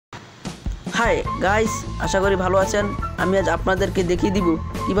Hi guys, আশা করি ভালো আছেন। আমি আজ আপনাদেরকে দেখিয়ে দিব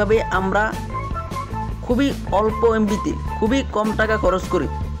কিভাবে আমরা খুবই অল্প এমবিতে খুবই কম টাকা খরচ করি,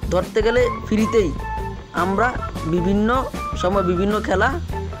 ধরতে গেলে ফ্রিতেই আমরা বিভিন্ন সময় বিভিন্ন খেলা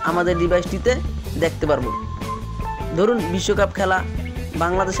আমাদের ডিভাইসটিতে দেখতে পারবো। ধরুন বিশ্বকাপ খেলা,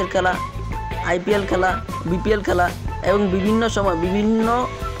 বাংলাদেশের খেলা, আইপিএল খেলা, বিপিএল খেলা এবং বিভিন্ন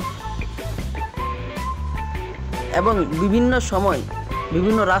সময়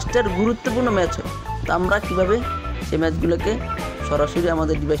বিভিন্ন রাষ্ট্রের গুরুত্বপূর্ণ ম্যাচ হয়। তো আমরা কীভাবে সেই ম্যাচগুলোকে সরাসরি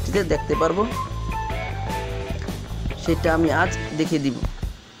আমাদের ডিভাইসটিতে দেখতে পারবো সেটা আমি আজ দেখিয়ে দিব।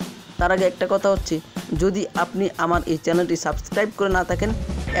 তার আগে একটা কথা হচ্ছে, যদি আপনি আমার এই চ্যানেলটি সাবস্ক্রাইব করে না থাকেন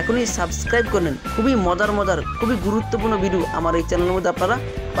এখনই সাবস্ক্রাইব করে নেন। খুবই মজার খুবই গুরুত্বপূর্ণ ভিডিও আমার এই চ্যানেলের মধ্যে আপনারা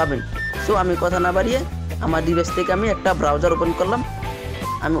পাবেন। সো আমি কথা না বাড়িয়ে আমার ডিভাইস থেকে আমি একটা ব্রাউজার ওপেন করলাম।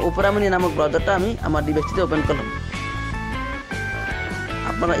 আমি ওপেরা মিনি নামক ব্রাউজারটা আমি আমার ডিভাইসটিতে ওপেন করলাম।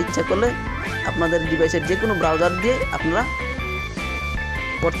 আপনারা ইচ্ছা করলে আপনাদের ডিভাইসের যে কোনো ব্রাউজার দিয়ে আপনারা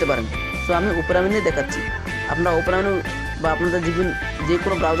করতে পারেন। সো আমি ওপেরা মিনি দেখাচ্ছি। আপনারা ওপেরা মিনি বা আপনাদের যে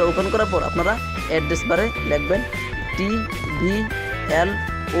কোনো ব্রাউজার ওপেন করার পর আপনারা অ্যাড্রেস বারে লিখবেন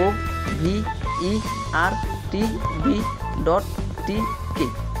tvlovertv.tk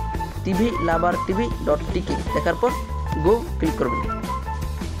tvlovertv.tk দেখার পর গো ক্লিক করবেন।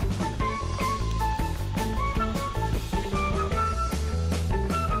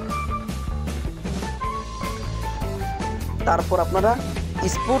 তারপর আপনারা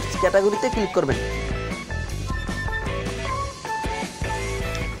স্পোর্টস ক্যাটাগরিতে ক্লিক করবেন।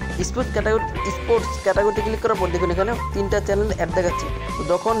 স্পোর্টস ক্যাটাগরিতে ক্লিক করার পর দেখুন এখানে 3টা চ্যানেল অ্যাড দেখাচ্ছে।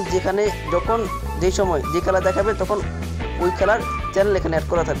 তো যেই সময় যে খেলা দেখাবে তখন ওই খেলার চ্যানেল এখানে অ্যাড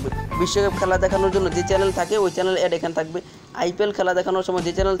করা থাকবে। বিশ্বকাপ খেলা দেখানোর জন্য যে চ্যানেল থাকে ওই চ্যানেল অ্যাড এখানে থাকবে। আইপিএল খেলা দেখানোর সময়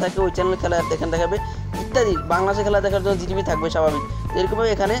যে চ্যানেল থাকে ওই চ্যানেল খেলা অ্যাড এখানে দেখাবে ইত্যাদি। বাংলাদেশের খেলা দেখার জন্য জিটিভি থাকবে স্বাভাবিক। এরকমভাবে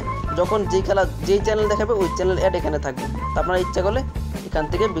এখানে যখন যেই চ্যানেল দেখাবে ওই চ্যানেল অ্যাড এখানে থাকবে। তো আপনারা ইচ্ছা করলে এখান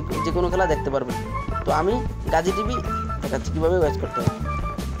থেকে যে কোনো খেলা দেখতে পারবেন। তো আমি গাজী টিভি দেখাচ্ছি কীভাবে ওয়াচ করতে হবে।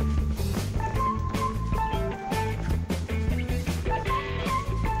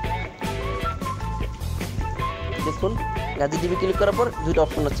 দেখুন গাজী টিভি ক্লিক করার পর দুইটা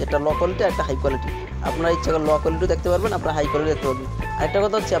অপশন আছে, একটা লো কোয়ালিটি একটা হাই কোয়ালিটি। আপনারা ইচ্ছা করে লো কোয়ালিটিও দেখতে পারবেন, আপনারা হাই কোয়ালিটি দেখতে পারবেন। আরেকটা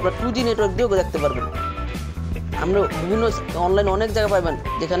কথা হচ্ছে আপনারা 2G নেটওয়ার্ক দিয়েও দেখতে পারবেন। আমরা বিভিন্ন অনলাইনে অনেক জায়গা পাবেন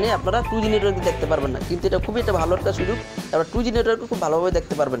যেখানে আপনারা 2G নেটওয়ার্ক দিয়ে দেখতে পারবেন না, কিন্তু এটা খুবই একটা ভালো একটা সুযোগ। আপনারা 2G নেটওয়ার্কে খুব ভালোভাবে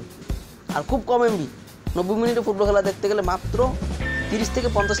দেখতে পারবেন আর খুব কম এমবি। 90 মিনিটে ফুটবল খেলা দেখতে গেলে মাত্র 30 থেকে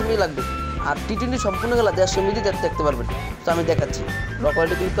 50 মিনিট লাগবে। আর টি20 সম্পূর্ণ খেলা 150 মিনিট দেখতে পারবেন। তো আমি দেখাচ্ছি। লো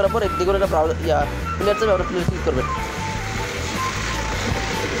কোয়ালিটি ক্লিক করার পর একদিকে একটা ব্রাউজার প্লেয়ার যাবে, আপনারা প্লেয়ার ক্লিক করবেন।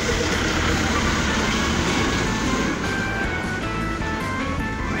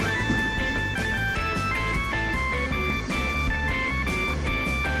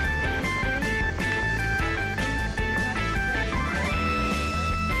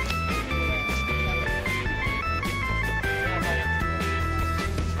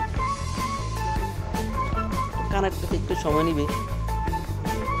 কানেক্ট করতে একটু সময় নেবে।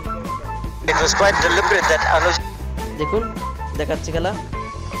 দেখুন দেখাচ্ছে খেলা।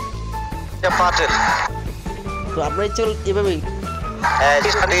 তো আপনার ইচ্ছে হল এভাবেই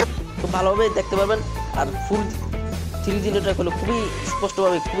খুব ভালোভাবে দেখতে পারবেন। আর ফুল 3G নেটওয়ার্ক হলে খুবই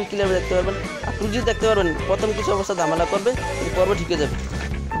স্পষ্টভাবে খুবই ক্লিয়ারভাবে দেখতে পারবেন। আর 2G দেখতে পারবেন, প্রথম কিছু অবস্থা ঝামেলা করবে, কিন্তু পর্ব ঠিক হয়ে যাবে।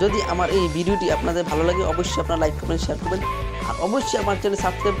 যদি আমার এই ভিডিওটি আপনাদের ভালো লাগে অবশ্যই আপনারা লাইক করবেন, শেয়ার করবেন আর অবশ্যই আমার চ্যানেল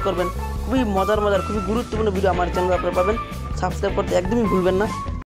সাবস্ক্রাইব করবেন। খুবই মজার খুবই গুরুত্বপূর্ণ ভিডিও আমার চ্যানেলে আপনারা পাবেন। সাবস্ক্রাইব করতে একদমই ভুলবেন না।